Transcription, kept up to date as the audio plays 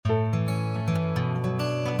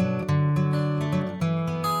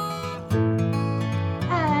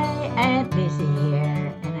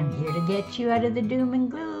get you out of the doom and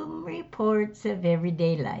gloom reports of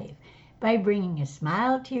everyday life by bringing a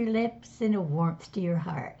smile to your lips and a warmth to your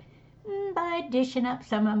heart, and by dishing up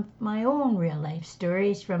some of my own real-life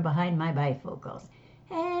stories from behind my bifocals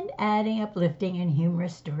and adding uplifting and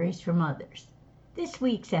humorous stories from others. This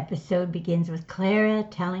week's episode begins with Clara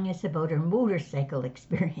telling us about her motorcycle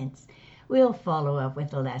experience. We'll follow up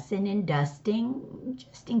with a lesson in dusting,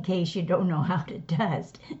 just in case you don't know how to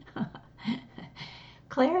dust.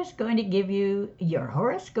 Clara's going to give you your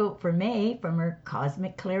horoscope for May from her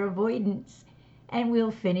cosmic clairvoyance. And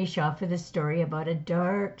we'll finish off with a story about a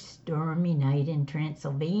dark, stormy night in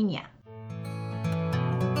Transylvania.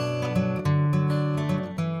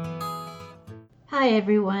 Hi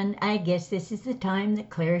everyone, I guess this is the time that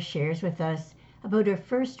Clara shares with us about her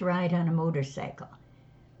first ride on a motorcycle.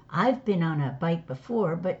 I've been on a bike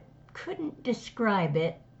before, but couldn't describe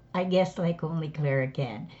it, I guess, like only Clara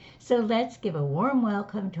can. So let's give a warm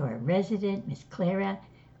welcome to our resident, Miss Clara.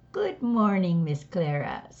 Good morning, Miss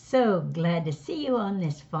Clara. So glad to see you on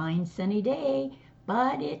this fine sunny day,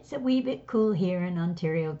 but it's a wee bit cool here in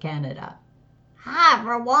Ontario, Canada. Hi,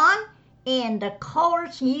 everyone. And of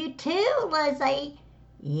course, you too, Lizzie.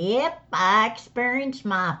 Yep, I experienced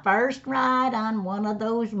my first ride on one of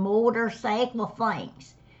those motorcycle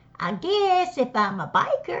things. I guess if I'm a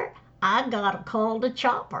biker, I gotta call the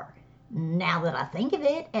chopper. Now that I think of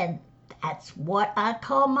it, and that's what I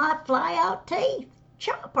call my fly-out teeth,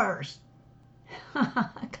 choppers.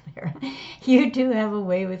 Clara, you do have a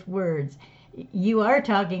way with words. You are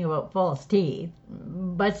talking about false teeth,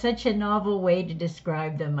 but such a novel way to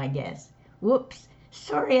describe them, I guess. Whoops,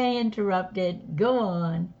 sorry I interrupted. Go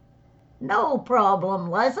on. No problem,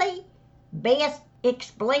 Lizzie. Best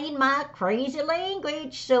explain my crazy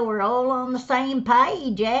language so we're all on the same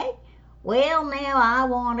page, eh? Well, now I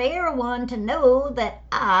want everyone to know that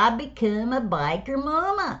I become a biker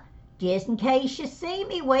mama. Just in case you see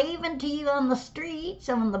me waving to you on the streets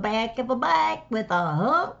on the back of a bike with a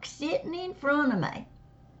hunk sitting in front of me.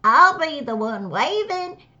 I'll be the one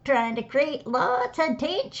waving, trying to create lots of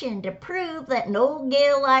attention to prove that an old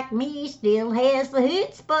gal like me still has the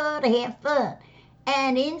chutzpah to have fun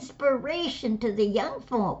and inspiration to the young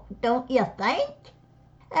folk, don't you think?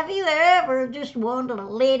 Have you ever just wanted to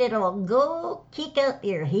let it all go, kick up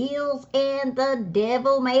your heels, and the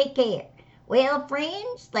devil may care? Well,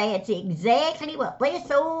 friends, that's exactly what this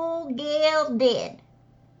old gal did.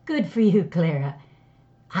 Good for you, Clara.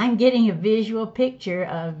 I'm getting a visual picture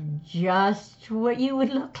of just what you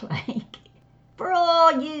would look like. For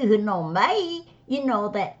all you who know me, you know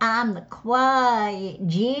that I'm the quiet,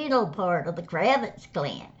 gentle part of the Kravitz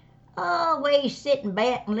clan. Always sitting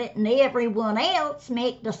back and letting everyone else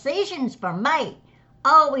make decisions for me.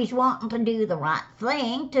 Always wanting to do the right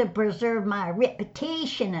thing to preserve my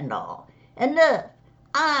reputation and all. Enough.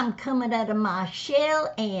 I'm coming out of my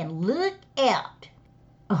shell and look out.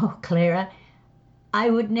 Oh, Clara, I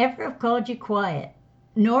would never have called you quiet,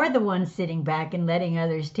 nor the one sitting back and letting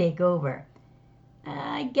others take over.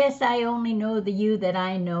 I guess I only know the you that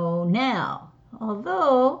I know now,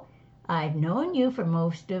 although I've known you for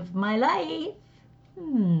most of my life.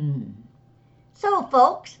 So,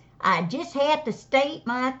 folks, I just have to state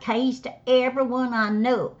my case to everyone I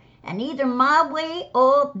know, and either my way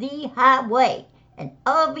or the highway, and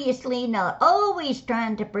obviously not always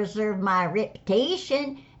trying to preserve my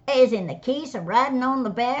reputation, as in the case of riding on the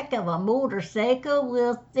back of a motorcycle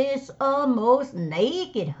with this almost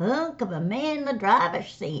naked hunk of a man in the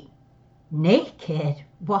driver's seat. Naked?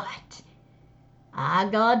 What? I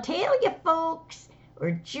gotta tell you, folks,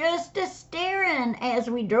 we're just a-staring as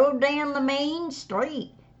we drove down the main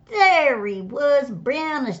street. There he was,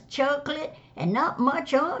 brown as chocolate, and not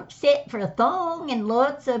much on except for a thong and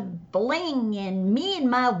lots of bling, and me in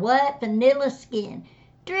my white vanilla skin,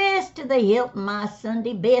 dressed to the hilt in my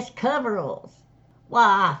Sunday best coveralls.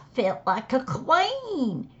 Why, I felt like a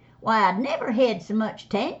queen. Why, I'd never had so much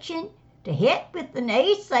attention. To heck with the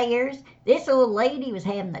naysayers, this old lady was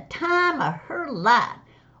having the time of her life.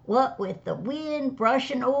 What with the wind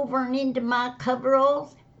brushing over and into my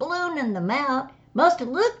coveralls, ballooning them out, must have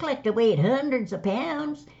looked like they weighed hundreds of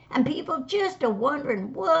pounds, and people just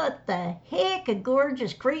a-wondering what the heck a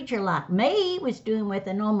gorgeous creature like me was doing with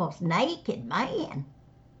an almost naked man.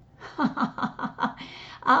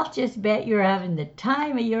 I'll just bet you're having the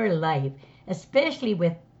time of your life, especially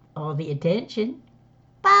with all the attention.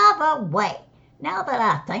 By the way, now that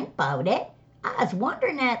I think about it, I was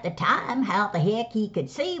wondering at the time how the heck he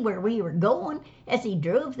could see where we were going as he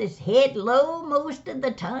drove this head low most of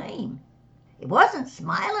the time. He wasn't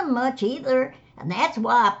smiling much either, and that's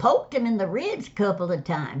why I poked him in the ribs a couple of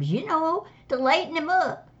times, to lighten him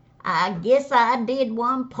up. I guess I did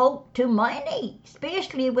one poke too many,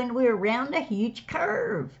 especially when we were around a huge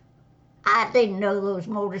curve. I didn't know those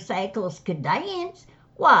motorcycles could dance.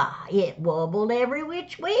 Why, it wobbled every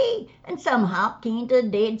which way and somehow came to a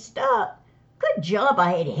dead stop. Good job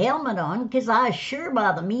I had a helmet on, 'cause I was sure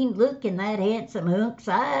by the mean look in that handsome hunk's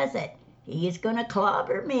eyes that he is going to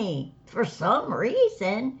clobber me for some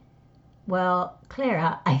reason. Well,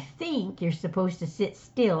 Clara, I think you're supposed to sit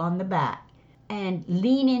still on the back and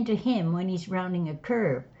lean into him when he's rounding a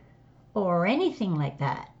curve, or anything like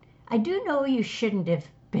that. I do know you shouldn't have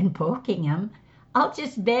been poking him. I'll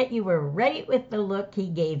just bet you were right with the look he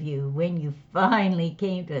gave you when you finally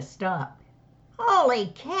came to a stop.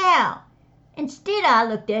 Holy cow! Instead, I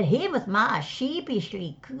looked at him with my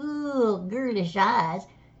sheepishly cool, girlish eyes.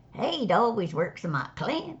 He'd always worked my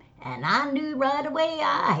claim, and I knew right away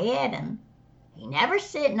I had him. He never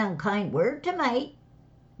said an unkind word to me.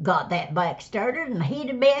 Got that bike started and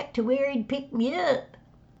headed back to where he'd picked me up.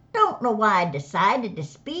 Don't know why I decided to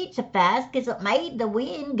speed so fast, 'cause it made the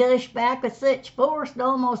wind gush back with such force it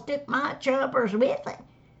almost took my choppers with it.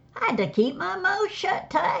 I had to keep my mouth shut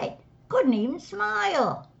tight. Couldn't even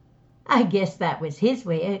smile. I guess that was his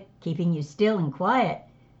way of keeping you still and quiet.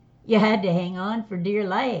 You had to hang on for dear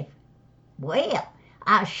life. Well,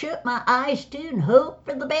 I shut my eyes too and hoped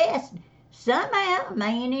for the best. Somehow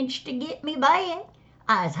managed to get me back.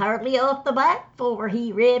 I was hardly off the bike before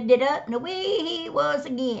he revved it up and away he was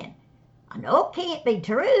again. I know it can't be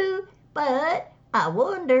true, but I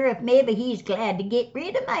wonder if maybe he's glad to get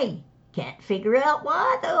rid of me. Can't figure out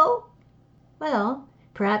why, though. Well,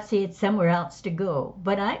 perhaps he had somewhere else to go,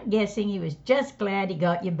 but I'm guessing he was just glad he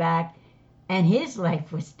got you back and his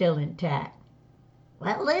life was still intact.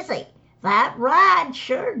 Well, Lizzie, that ride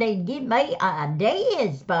sure did give me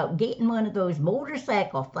ideas about getting one of those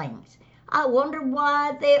motorcycle things. I wonder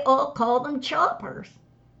why they all call them choppers.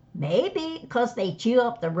 Maybe because they chew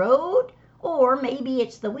up the road, or maybe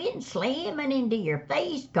it's the wind slamming into your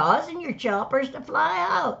face causing your choppers to fly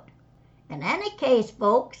out. In any case,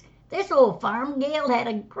 folks, this old farm gal had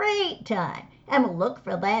a great time, and will look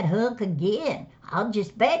for that hunk again. I'll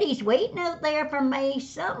just bet he's waiting out there for me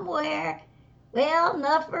somewhere. Well,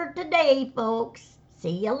 enough for today, folks.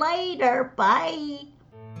 See you later. Bye.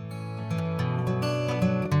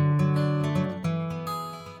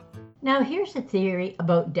 Now here's a theory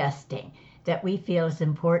about dusting that we feel is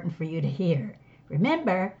important for you to hear.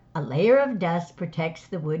 Remember, a layer of dust protects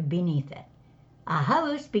the wood beneath it. A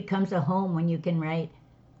house becomes a home when you can write,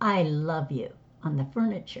 "I love you," on the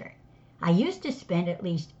furniture. I used to spend at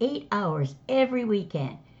least 8 hours every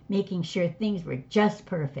weekend making sure things were just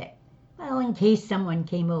perfect. Well, in case someone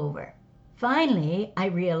came over. Finally, I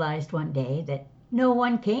realized one day that no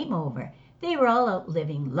one came over. They were all out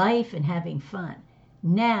living life and having fun.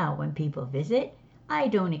 Now, when people visit, I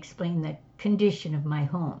don't explain the condition of my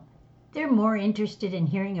home. They're more interested in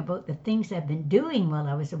hearing about the things I've been doing while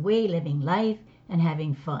I was away living life and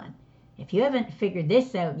having fun. If you haven't figured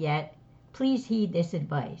this out yet, please heed this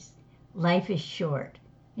advice. Life is short.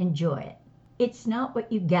 Enjoy it. It's not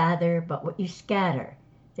what you gather, but what you scatter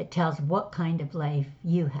that tells what kind of life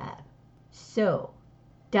you have. So,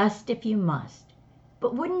 dust if you must.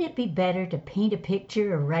 But wouldn't it be better to paint a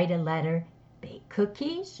picture or write a letter, bake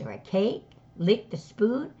cookies or a cake, lick the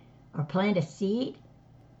spoon, or plant a seed?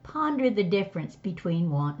 Ponder the difference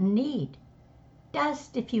between want and need.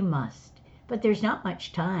 Dust if you must, but there's not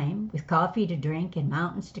much time, with coffee to drink and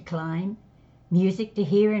mountains to climb, music to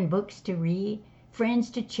hear and books to read, friends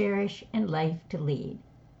to cherish and life to lead.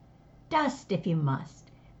 Dust if you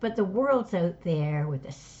must, but the world's out there with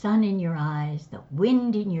the sun in your eyes, the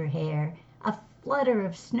wind in your hair, a flutter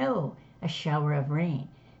of snow, a shower of rain.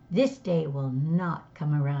 This day will not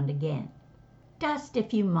come around again. Dust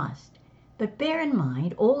if you must, but bear in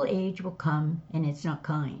mind old age will come and it's not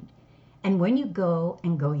kind. And when you go,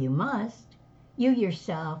 and go you must, you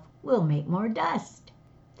yourself will make more dust.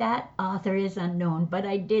 That author is unknown, but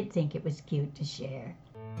I did think it was cute to share.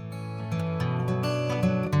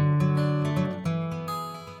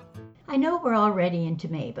 I know we're already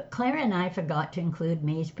into May, but Clara and I forgot to include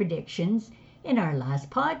May's predictions in our last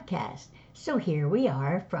podcast. So here we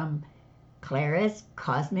are from Clara's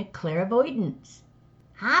Cosmic Clairvoyance.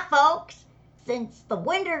 Hi, folks. Since the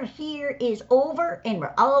winter here is over and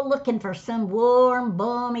we're all looking for some warm,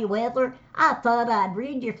 balmy weather, I thought I'd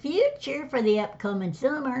read your future for the upcoming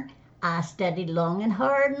summer. I studied long and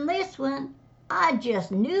hard on this one. I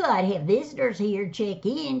just knew I'd have visitors here check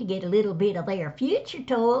in to get a little bit of their future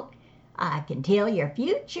talk. I can tell your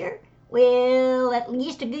future. Well, at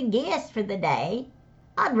least a good guess for the day.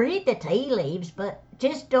 I'd read the tea leaves, but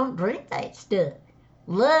just don't drink that stuff.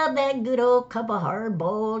 Love that good old cup of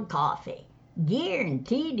hard-boiled coffee.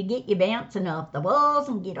 Guaranteed to get you bouncing off the walls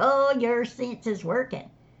and get all your senses working.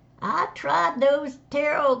 I tried those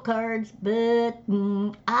tarot cards, but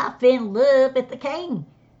I fell in love with the king.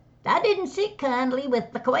 I didn't sit kindly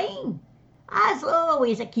with the queen. I was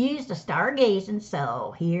always accused of stargazing,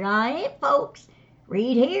 so here I am, folks.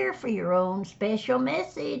 Read here for your own special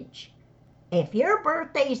message. If your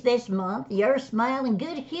birthday's this month, your smile and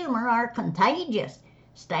good humor are contagious.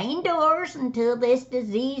 Stay indoors until this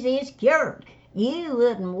disease is cured. You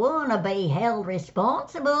wouldn't want to be held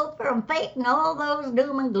responsible for infecting all those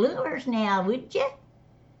doom and gloomers now, would you?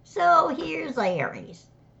 So here's Aries.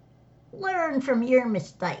 Learn from your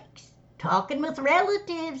mistakes. Talking with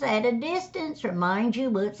relatives at a distance reminds you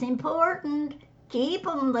what's important. Keep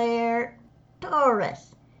 'em there.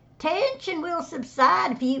 Taurus. Tension will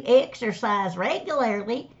subside if you exercise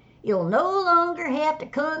regularly. You'll no longer have to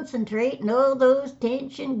concentrate on all those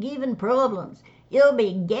tension-giving problems. You'll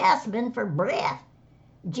be gasping for breath.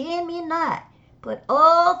 Gemini, put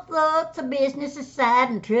all thoughts of business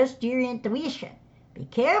aside and trust your intuition. Be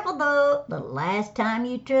careful, though. The last time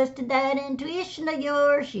you trusted that intuition of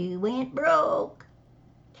yours, you went broke.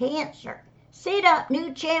 Cancer, set up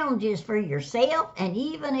new challenges for yourself, and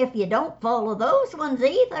even if you don't follow those ones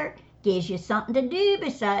either, gives you something to do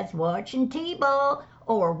besides watching T-ball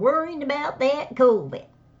or worrying about that COVID.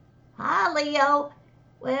 Hi, Leo.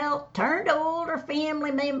 Well, turn to older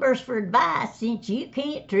family members for advice since you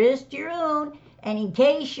can't trust your own. And in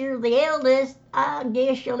case you're the eldest, I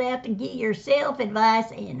guess you'll have to get yourself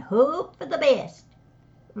advice and hope for the best.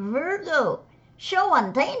 Virgo,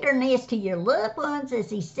 showing tenderness to your loved ones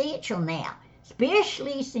is essential now,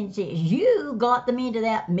 especially since it's you got them into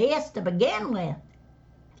that mess to begin with.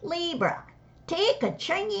 Libra, take a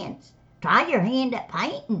chance. Try your hand at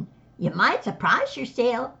painting. You might surprise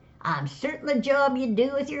yourself. I'm certain the job you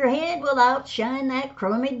do with your hand will outshine that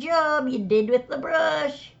crummy job you did with the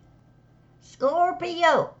brush.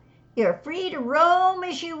 Scorpio, you're free to roam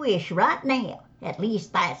as you wish right now. At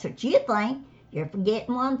least that's what you think. You're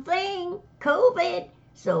forgetting one thing, COVID.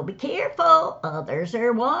 So be careful, others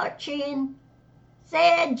are watching.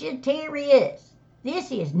 Sagittarius,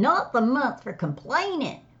 this is not the month for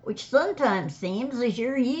complaining, which sometimes seems as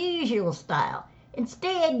your usual style.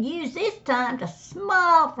 Instead, use this time to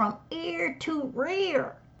smile from ear to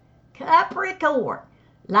rear. Capricorn,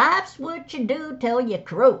 life's what you do till you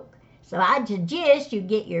croak. So I'd suggest you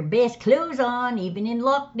get your best clothes on, even in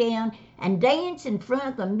lockdown, and dance in front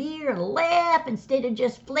of the mirror and laugh instead of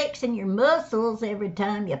just flexing your muscles every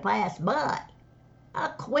time you pass by.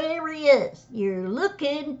 Aquarius, you're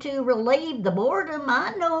looking to relieve the boredom,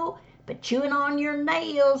 I know, but chewing on your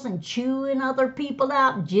nails and chewing other people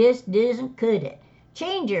out just doesn't cut it.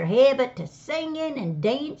 Change your habit to singing and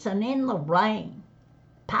dancing in the rain.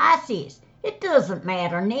 Pisces, it doesn't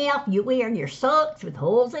matter now if you wear your socks with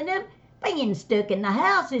holes in them. Being stuck in the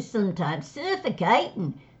house is sometimes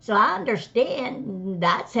suffocating, so I understand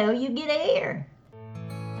that's how you get air.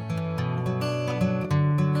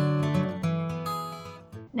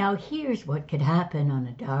 Now here's what could happen on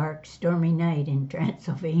a dark, stormy night in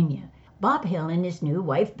Transylvania. Bob Hill and his new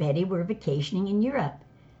wife Betty were vacationing in Europe,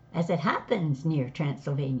 as it happens near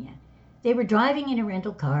Transylvania. They were driving in a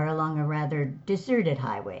rental car along a rather deserted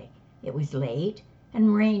highway. It was late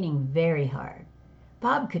and raining very hard.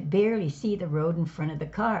 Bob could barely see the road in front of the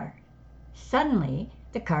car. Suddenly,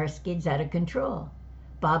 the car skids out of control.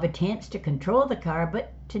 Bob attempts to control the car,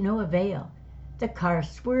 but to no avail. The car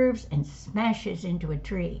swerves and smashes into a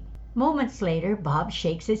tree. Moments later, Bob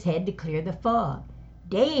shakes his head to clear the fog.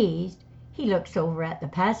 Dazed, he looks over at the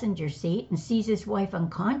passenger seat and sees his wife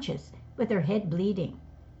unconscious, with her head bleeding.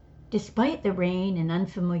 Despite the rain and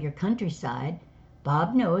unfamiliar countryside,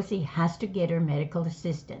 Bob knows he has to get her medical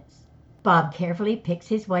assistance. Bob carefully picks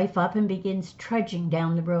his wife up and begins trudging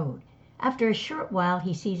down the road. After a short while,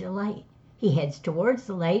 he sees a light. He heads towards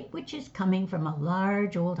the light, which is coming from a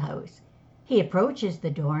large old house. He approaches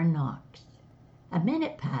the door and knocks. A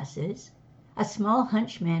minute passes. A small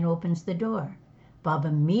hunched man opens the door. Bob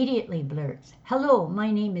immediately blurts, "Hello,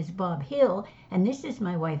 my name is Bob Hill, and this is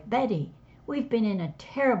my wife Betty. We've been in a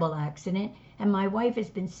terrible accident, and my wife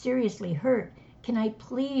has been seriously hurt. Can I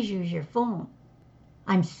please use your phone?"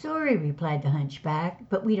 "I'm sorry," replied the hunchback,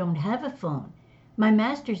 "but we don't have a phone. My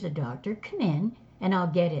master's a doctor. Come in, and I'll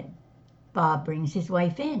get him." Bob brings his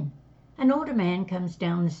wife in. An older man comes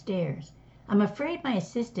down the stairs. "I'm afraid my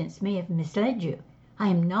assistants may have misled you. I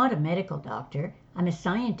am not a medical doctor. I'm a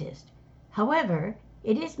scientist. However,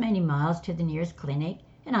 it is many miles to the nearest clinic,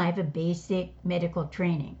 and I have a basic medical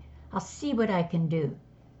training. I'll see what I can do.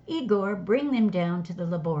 Igor, bring them down to the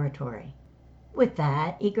laboratory." With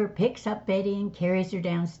that, Igor picks up Betty and carries her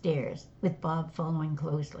downstairs, with Bob following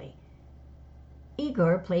closely.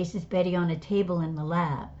 Igor places Betty on a table in the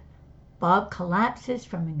lab. Bob collapses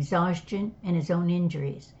from exhaustion and his own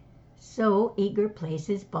injuries. So Igor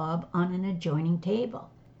places Bob on an adjoining table.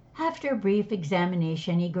 After a brief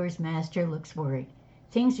examination, Igor's master looks worried.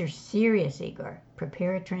 Things are serious, Igor.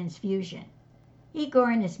 Prepare a transfusion.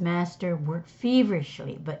 Igor and his master work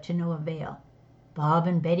feverishly, but to no avail. Bob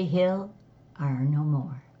and Betty Hill are no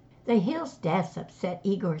more. The Hills' deaths upset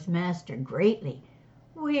Igor's master greatly.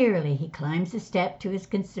 Wearily he climbs the step to his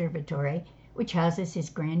conservatory, which houses his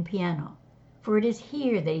grand piano, for it is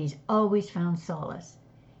here that he's always found solace.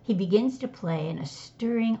 He begins to play, and a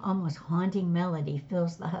stirring, almost haunting melody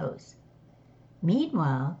fills the house.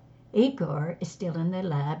 Meanwhile, Igor is still in the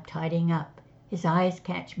lab tidying up. His eyes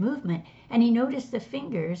catch movement, and he notices the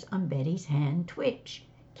fingers on Betty's hand twitch,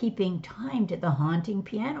 keeping time to the haunting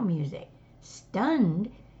piano music.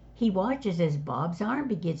 Stunned, he watches as Bob's arm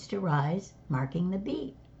begins to rise, marking the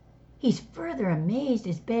beat. He's further amazed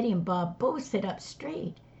as Betty and Bob both sit up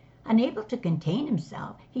straight. Unable to contain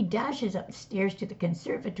himself, he dashes upstairs to the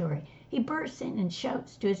conservatory. He bursts in and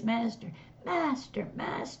shouts to his master, "Master,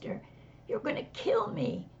 master, you're going to kill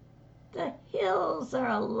me. The hills are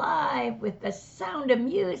alive with the sound of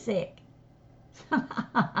music." Oh,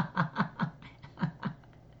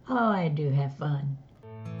 I do have fun.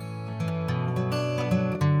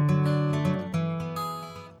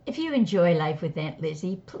 If you enjoy Life with Aunt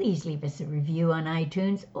Lizzie, please leave us a review on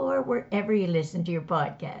iTunes or wherever you listen to your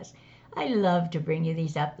podcast. I love to bring you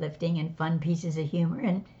these uplifting and fun pieces of humor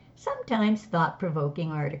and sometimes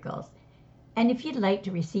thought-provoking articles. And if you'd like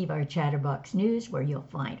to receive our Chatterbox News, where you'll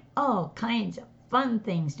find all kinds of fun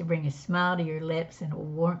things to bring a smile to your lips and a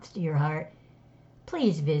warmth to your heart,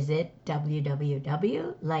 please visit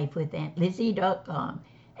www.lifewithauntLizzie.com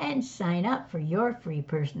and sign up for your free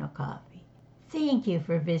personal copy. Thank you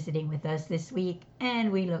for visiting with us this week, and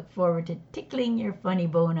we look forward to tickling your funny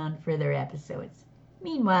bone on further episodes.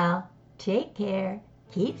 Meanwhile, take care,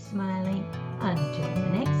 keep smiling. Until the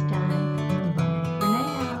next time, bye.